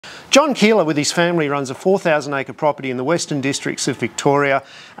John Keiller with his family runs a 4,000 acre property in the Western Districts of Victoria,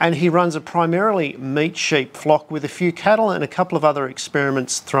 and he runs a primarily meat sheep flock with a few cattle and a couple of other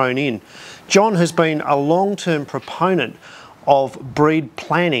experiments thrown in. John has been a long-term proponent of breed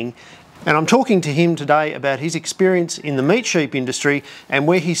planning, and I'm talking to him today about his experience in the meat sheep industry and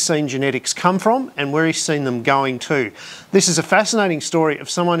where he's seen genetics come from and where he's seen them going to. This is a fascinating story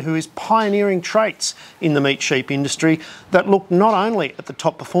of someone who is pioneering traits in the meat sheep industry that look not only at the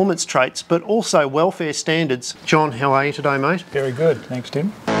top performance traits but also welfare standards. John, how are you today, mate? Very good, thanks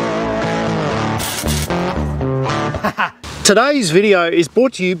Tim. Today's video is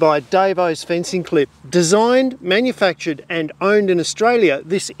brought to you by Davo's fencing clip. Designed, manufactured and owned in Australia,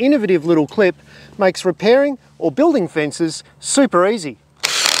 this innovative little clip makes repairing or building fences super easy.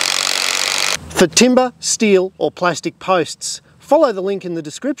 For timber, steel or plastic posts, follow the link in the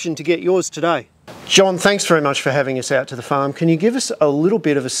description to get yours today. John, thanks very much for having us out to the farm. Can you give us a little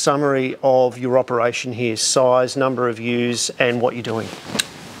bit of a summary of your operation here, size, number of ewes and what you're doing?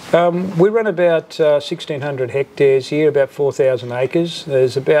 We run about 1,600 hectares here, about 4,000 acres.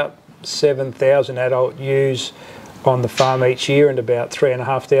 There's about 7,000 adult ewes on the farm each year and about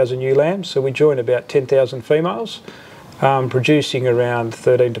 3,500 ewe lambs. So we join about 10,000 females, producing around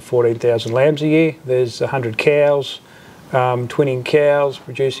 13,000 to 14,000 lambs a year. There's 100 cows, twinning cows,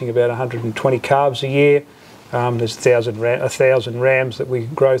 producing about 120 calves a year. There's 1,000 rams that we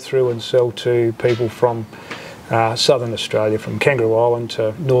grow through and sell to people from southern Australia, from Kangaroo Island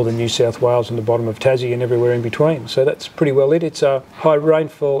to northern New South Wales and the bottom of Tassie and everywhere in between. So that's pretty well it. It's a high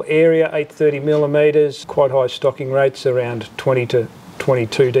rainfall area, 830 millimetres, quite high stocking rates, around 20 to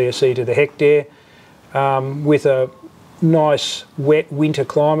 22 DSE to the hectare, with a nice wet winter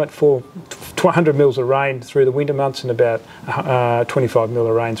climate for 100 mils of rain through the winter months and about 25 mil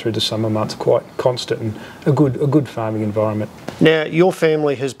of rain through the summer months, quite constant and a good farming environment. Now, your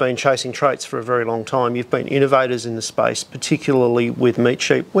family has been chasing traits for a very long time. You've been innovators in the space, particularly with meat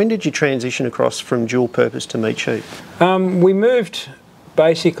sheep. When did you transition across from dual purpose to meat sheep? We moved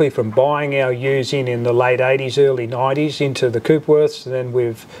basically from buying our ewes in the late 80s, early 90s into the Coopworths, and then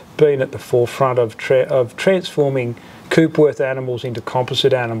we've been at the forefront of transforming Coopworth animals into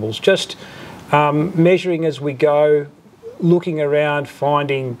composite animals, just measuring as we go, looking around,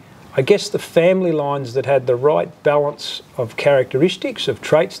 finding, I guess, the family lines that had the right balance of characteristics, of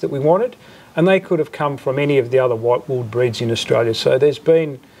traits that we wanted, and they could have come from any of the other white wooled breeds in Australia. So there's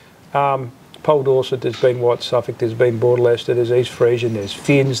been Poll Dorset, there's been White Suffolk, there's been Border Leicester, there's East Frisian, there's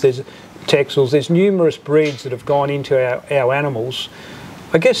Finns, there's Texels, there's numerous breeds that have gone into our animals.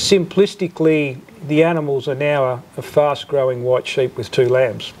 I guess simplistically, the animals are now a fast-growing white sheep with 2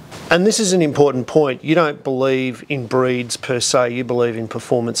 lambs. And this is an important point. You don't believe in breeds per se, you believe in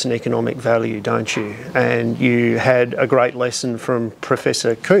performance and economic value, don't you? And you had a great lesson from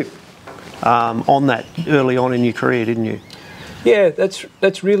Professor Coop on that early on in your career, didn't you? Yeah,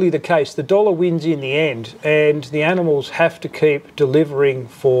 that's really the case. The dollar wins in the end, and the animals have to keep delivering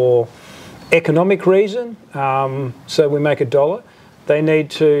for economic reason, so we make a dollar. They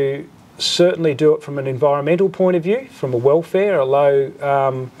need to certainly do it from an environmental point of view, from a welfare, a low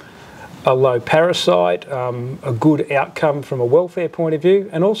parasite, a good outcome from a welfare point of view,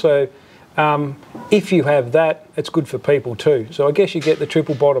 and also if you have that, it's good for people too. So I guess you get the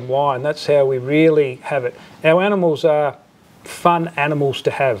triple bottom line. That's how we really have it. Our animals are fun animals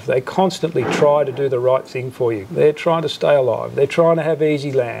to have. They constantly try to do the right thing for you. They're trying to stay alive. They're trying to have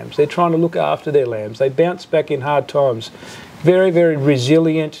easy lambs. They're trying to look after their lambs. They bounce back in hard times. Very, very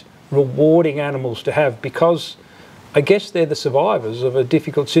resilient, rewarding animals to have, because I guess they're the survivors of a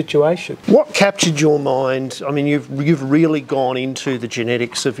difficult situation. What captured your mind? I mean, you've really gone into the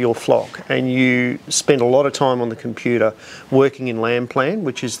genetics of your flock, and you spend a lot of time on the computer working in LambPlan,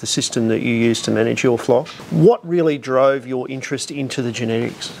 which is the system that you use to manage your flock. What really drove your interest into the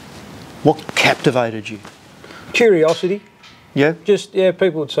genetics? What captivated you? Curiosity. Yeah?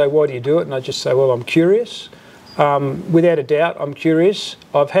 People would say, why do you do it? And I just say, well, I'm curious. Without a doubt, I'm curious.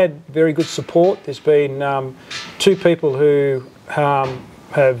 I've had very good support. There's been 2 people who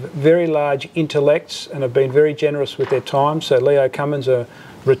have very large intellects and have been very generous with their time. So Leo Cummins, a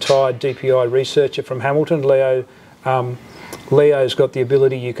retired DPI researcher from Hamilton. Leo's got the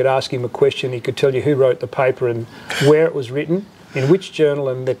ability, you could ask him a question, he could tell you who wrote the paper and where it was written, in which journal,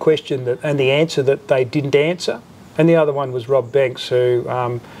 and the question and the answer that they didn't answer. And the other one was Rob Banks, who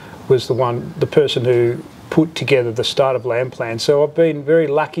was the person who put together the start of LambPlan. So I've been very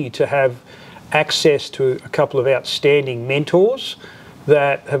lucky to have access to a couple of outstanding mentors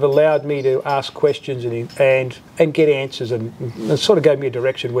that have allowed me to ask questions and get answers, and sort of gave me a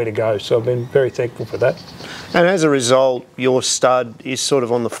direction where to go. So I've been very thankful for that. And as a result, your stud is sort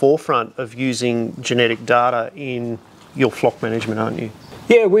of on the forefront of using genetic data in your flock management, aren't you?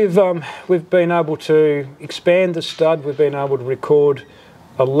 Yeah, we've been able to expand the stud. We've been able to record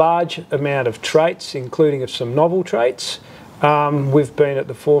a large amount of traits, including of some novel traits. We've been at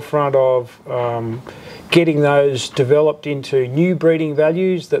the forefront of getting those developed into new breeding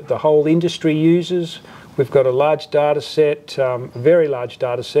values that the whole industry uses. We've got a large data set, a very large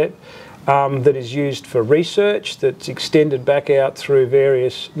data set, that is used for research, that's extended back out through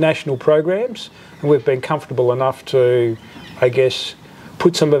various national programs. And we've been comfortable enough to, I guess,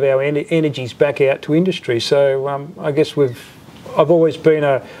 put some of our energies back out to industry. So I guess I've always been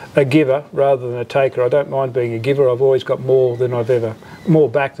a giver rather than a taker. I don't mind being a giver. I've always got more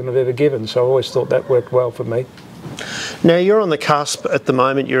back than I've ever given. So I always thought that worked well for me. Now you're on the cusp at the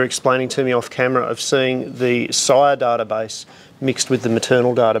moment, you're explaining to me off camera, of seeing the sire database mixed with the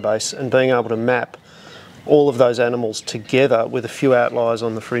maternal database and being able to map all of those animals together with a few outliers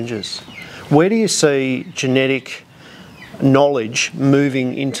on the fringes. Where do you see genetic knowledge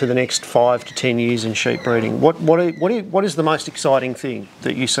moving into the next 5 to 10 years in sheep breeding? What is the most exciting thing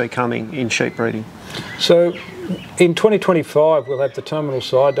that you see coming in sheep breeding? So in 2025 we'll have the terminal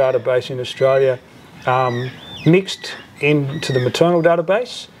sire database in Australia mixed into the maternal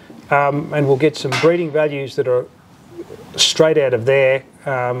database, and we'll get some breeding values that are straight out of there,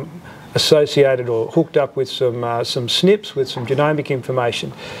 associated or hooked up with some SNPs with some genomic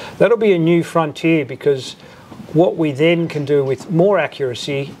information. That'll be a new frontier, because what we then can do with more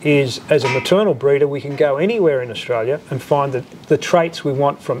accuracy is, as a maternal breeder, we can go anywhere in Australia and find the traits we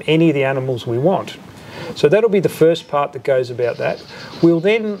want from any of the animals we want. So that'll be the first part that goes about that. We'll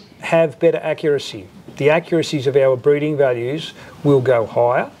then have better accuracy. The accuracies of our breeding values will go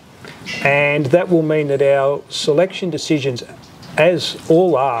higher, and that will mean that our selection decisions, as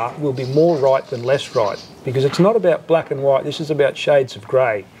all are, will be more right than less right, because it's not about black and white, this is about shades of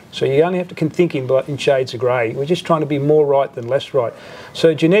grey. So you only have to think in shades of grey. We're just trying to be more right than less right.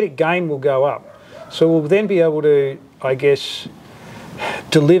 So genetic gain will go up. So we'll then be able to, I guess,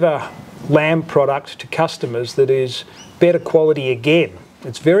 deliver lamb product to customers that is better quality again.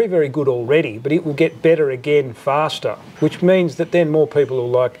 It's very, very good already, but it will get better again faster, which means that then more people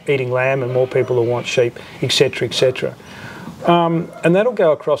will like eating lamb and more people will want sheep, etc., etc. And that'll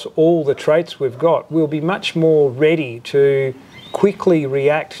go across all the traits we've got. We'll be much more ready to quickly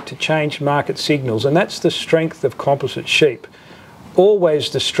react to changed market signals, and that's the strength of composite sheep.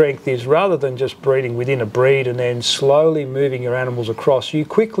 Always the strength is, rather than just breeding within a breed and then slowly moving your animals across, you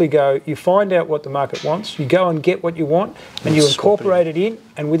quickly go, you find out what the market wants, you go and get what you want, and you incorporate it in,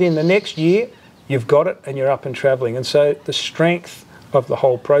 and within the next year you've got it and you're up and travelling. And so the strength of the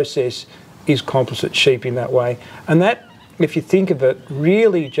whole process is composite sheep in that way. And that, if you think of it,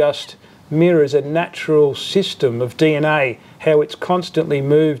 really just mirrors a natural system of DNA, how it's constantly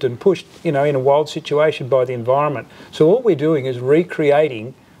moved and pushed, in a wild situation by the environment. So all we're doing is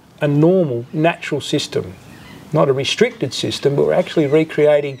recreating a normal, natural system. Not a restricted system, but we're actually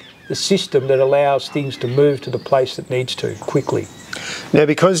recreating the system that allows things to move to the place that needs to, quickly. Now,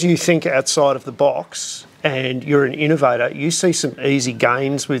 because you think outside of the box and you're an innovator, you see some easy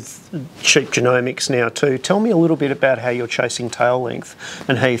gains with sheep genomics now too. Tell me a little bit about how you're chasing tail length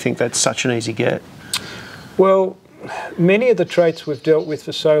and how you think that's such an easy get. Well, many of the traits we've dealt with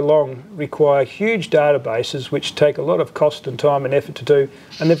for so long require huge databases which take a lot of cost and time and effort to do,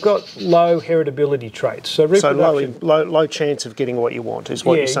 and they've got low heritability traits. So low chance of getting what you want is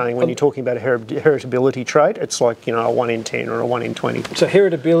what you're saying. When you're talking about a heritability trait, it's like, a 1 in 10 or a 1 in 20. So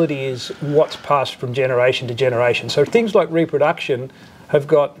heritability is what's passed from generation to generation. So things like reproduction have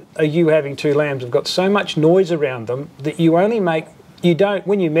got, you having 2 lambs, have got so much noise around them that you only make,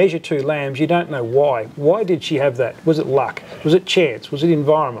 when you measure 2 lambs, you don't know why. Why did she have that? Was it luck? Was it chance? Was it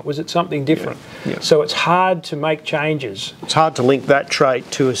environment? Was it something different? Yeah. So it's hard to make changes. It's hard to link that trait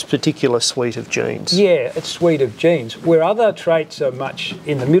to a particular suite of genes. Yeah, it's a suite of genes. Where other traits are much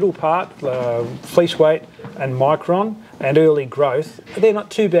in the middle part, fleece weight and micron and early growth, they're not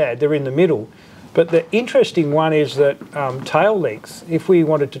too bad. They're in the middle. But the interesting one is that tail length, if we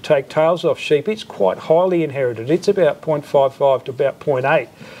wanted to take tails off sheep, it's quite highly inherited. It's about 0.55 to about 0.8.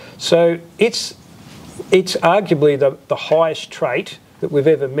 So it's arguably the highest trait that we've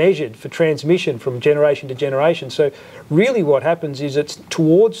ever measured for transmission from generation to generation. So really what happens is it's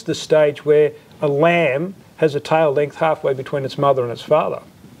towards the stage where a lamb has a tail length halfway between its mother and its father.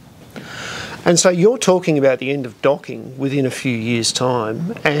 And so you're talking about the end of docking within a few years'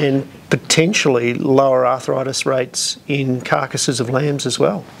 time and potentially lower arthritis rates in carcasses of lambs as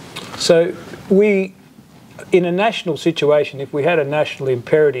well. So in a national situation, if we had a national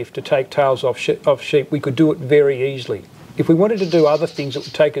imperative to take tails off sheep, we could do it very easily. If we wanted to do other things that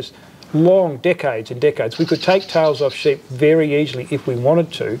would take us long, decades and decades, we could take tails off sheep very easily if we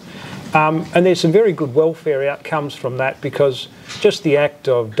wanted to. And there's some very good welfare outcomes from that, because just the act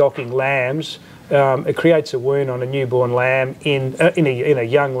of docking lambs, it creates a wound on a newborn lamb, in a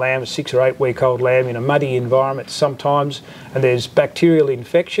young lamb, a 6 or 8 week old lamb, in a muddy environment sometimes, and there's bacterial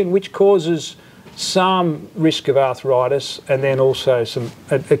infection which causes some risk of arthritis, and then also some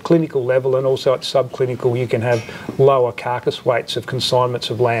at clinical level, and also at subclinical you can have lower carcass weights of consignments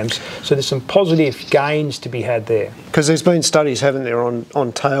of lambs. So there's some positive gains to be had there. Because there's been studies, haven't there,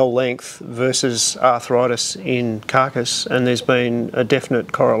 on tail length versus arthritis in carcass, and there's been a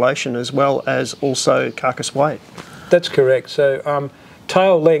definite correlation, as well as also carcass weight. That's correct. So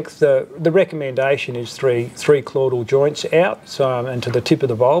tail length, the recommendation is three caudal joints out, and to the tip of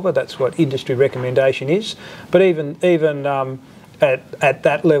the vulva. That's what industry recommendation is. But even at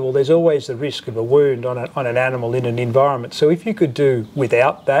that level, there's always the risk of a wound on an animal in an environment. So if you could do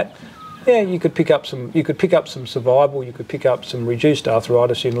without that, yeah, you could pick up some survival, you could pick up some reduced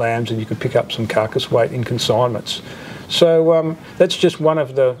arthritis in lambs, and you could pick up some carcass weight in consignments. So that's just one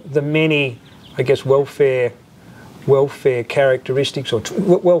of the many, I guess, welfare characteristics or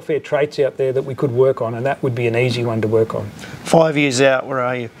welfare traits out there that we could work on, and that would be an easy one to work on. 5 years out, where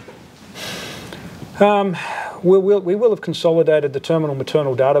are you? We will have consolidated the terminal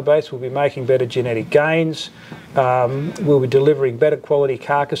maternal database. We'll be making better genetic gains. We'll be delivering better quality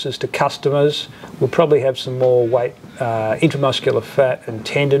carcasses to customers. We'll probably have some more weight, intramuscular fat and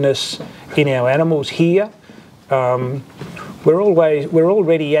tenderness in our animals here. We're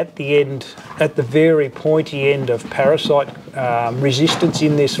already at the very pointy end of parasite resistance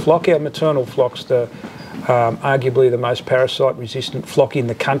in this flock. Our maternal flock's arguably the most parasite resistant flock in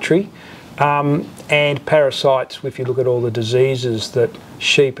the country. And parasites, if you look at all the diseases that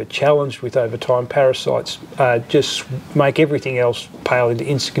sheep are challenged with over time, parasites just make everything else pale into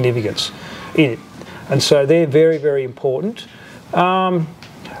insignificance in it. And so they're very, very important. I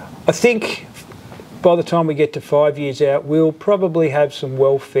think by the time we get to 5 years out, we'll probably have some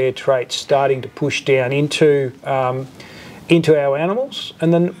welfare traits starting to push down into our animals.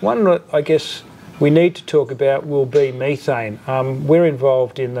 And then one that I guess we need to talk about will be methane. We're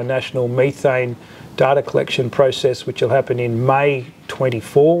involved in the national methane data collection process, which will happen in May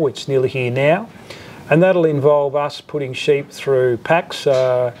 24, which is nearly here now. And that'll involve us putting sheep through packs,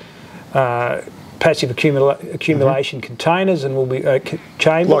 passive accumulation containers, and we'll be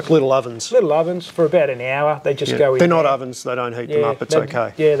chambers. Like little ovens. Little ovens for about an hour. They just go in. They're not ovens. They don't heat them up. It's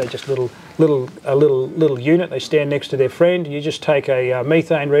okay. Yeah, they're just a little unit. They stand next to their friend. You just take a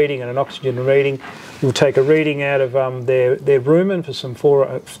methane reading and an oxygen reading. You'll take a reading out of their rumen for some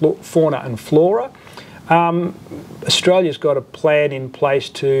fauna and flora. Australia's got a plan in place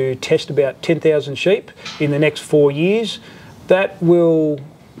to test about 10,000 sheep in the next 4 years. That will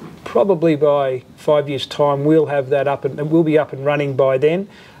probably by 5 years' time we'll have that up, and we'll be up and running by then,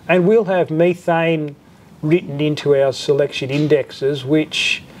 and we'll have methane written into our selection indexes,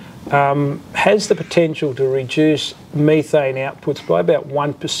 which has the potential to reduce methane outputs by about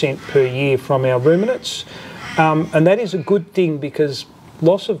 1% per year from our ruminants, and that is a good thing, because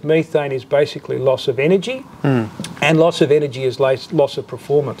loss of methane is basically loss of energy, and loss of energy is loss of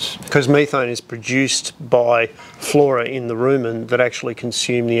performance. Because methane is produced by flora in the rumen that actually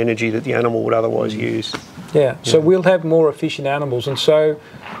consume the energy that the animal would otherwise use. Yeah, so we'll have more efficient animals, and so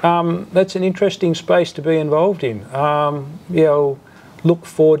that's an interesting space to be involved in. Look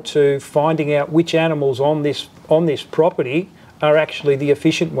forward to finding out which animals on this property are actually the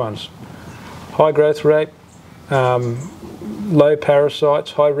efficient ones. High growth rate, low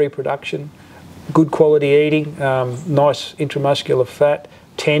parasites, high reproduction, good quality eating, nice intramuscular fat,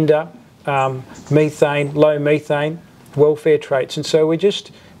 tender, methane, low methane, welfare traits. And so we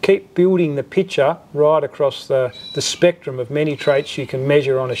just keep building the picture right across the spectrum of many traits you can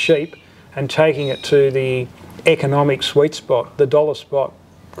measure on a sheep, and taking it to the economic sweet spot, the dollar spot.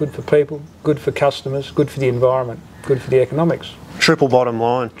 Good for people, good for customers, good for the environment, good for the economics. Triple bottom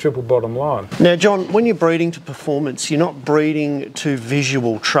line. Triple bottom line. Now, John, when you're breeding to performance, you're not breeding to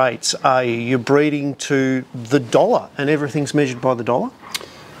visual traits, are you? You're breeding to the dollar, and everything's measured by the dollar?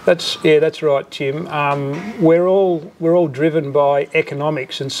 That's right, Tim. We're all driven by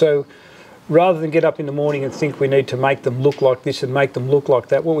economics, and so rather than get up in the morning and think we need to make them look like this and make them look like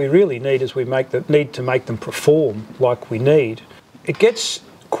that, what we really need is need to make them perform like we need. It gets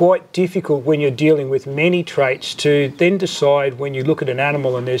quite difficult when you're dealing with many traits to then decide, when you look at an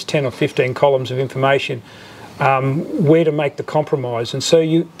animal and there's 10 or 15 columns of information, where to make the compromise. And so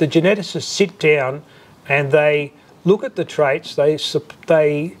the geneticists sit down and they look at the traits,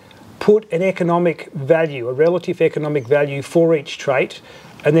 they put an economic value, a relative economic value for each trait,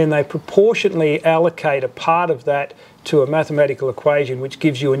 and then they proportionally allocate a part of that to a mathematical equation which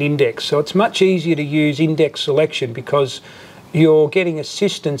gives you an index. So it's much easier to use index selection because you're getting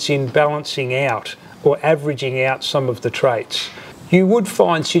assistance in balancing out or averaging out some of the traits. You would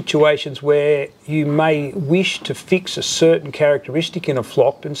find situations where you may wish to fix a certain characteristic in a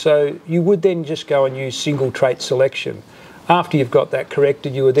flock, and so you would then just go and use single trait selection. After you've got that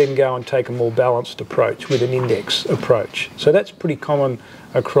corrected, you would then go and take a more balanced approach with an index approach. So that's pretty common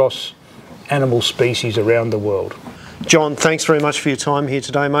across animal species around the world. John, thanks very much for your time here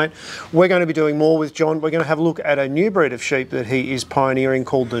today, mate. We're going to be doing more with John. We're going to have a look at a new breed of sheep that he is pioneering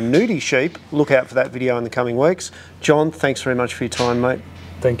called the nudie sheep. Look out for that video in the coming weeks. John, thanks very much for your time, mate.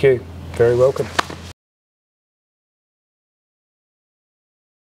 Thank you. Very welcome.